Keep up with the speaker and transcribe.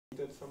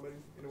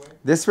somebody in a way?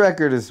 This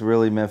record is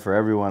really meant for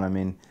everyone. I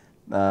mean,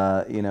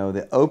 you know,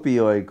 the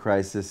opioid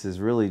crisis is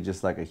really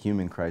just like a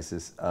human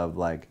crisis of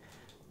like,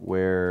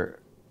 where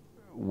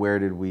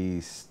did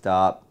we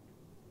stop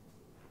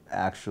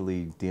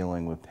actually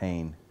dealing with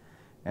pain?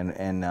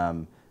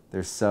 And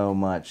there's so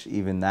much,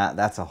 even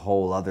that's a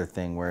whole other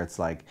thing where it's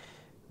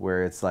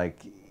like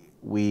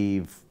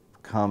we've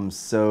come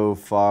so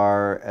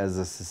far as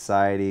a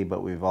society,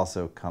 but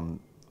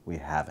we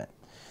haven't,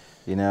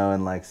 you know.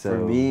 And like, so for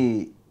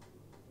me,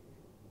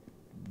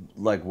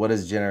 like, what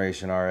is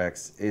Generation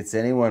RX? It's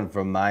anyone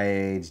from my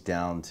age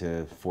down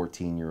to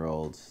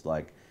 14-year-olds.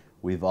 Like,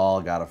 we've all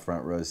got a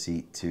front row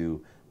seat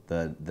to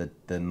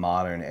the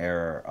modern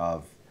era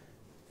of,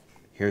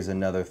 here's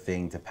another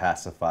thing to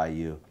pacify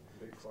you.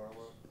 Big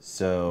pharma.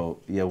 So,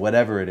 yeah,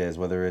 whatever it is,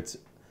 whether it's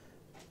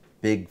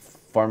big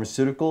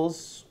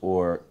pharmaceuticals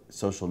or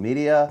social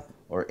media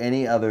or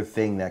any other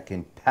thing that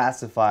can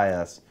pacify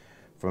us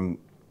from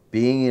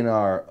being in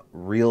our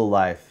real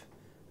life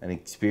and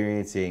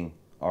experiencing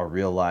our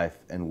real life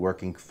and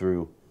working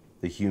through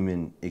the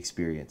human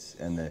experience,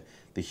 and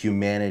the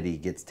humanity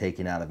gets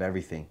taken out of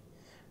everything.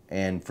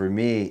 And for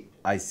me,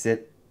 I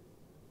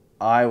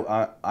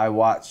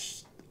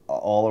watch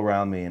all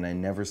around me and I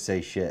never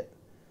say shit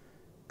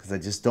because I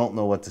just don't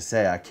know what to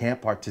say. I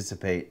can't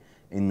participate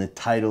in the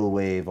tidal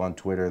wave on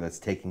Twitter that's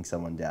taking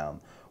someone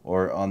down,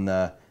 or on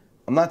the,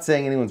 I'm not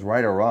saying anyone's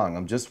right or wrong.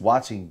 I'm just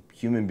watching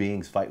human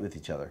beings fight with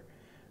each other.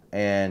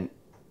 And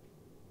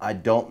I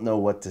don't know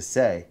what to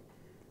say.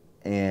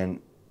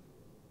 And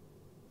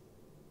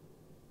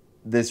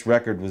this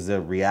record was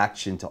a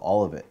reaction to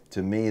all of it.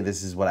 To me,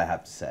 this is what I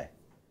have to say.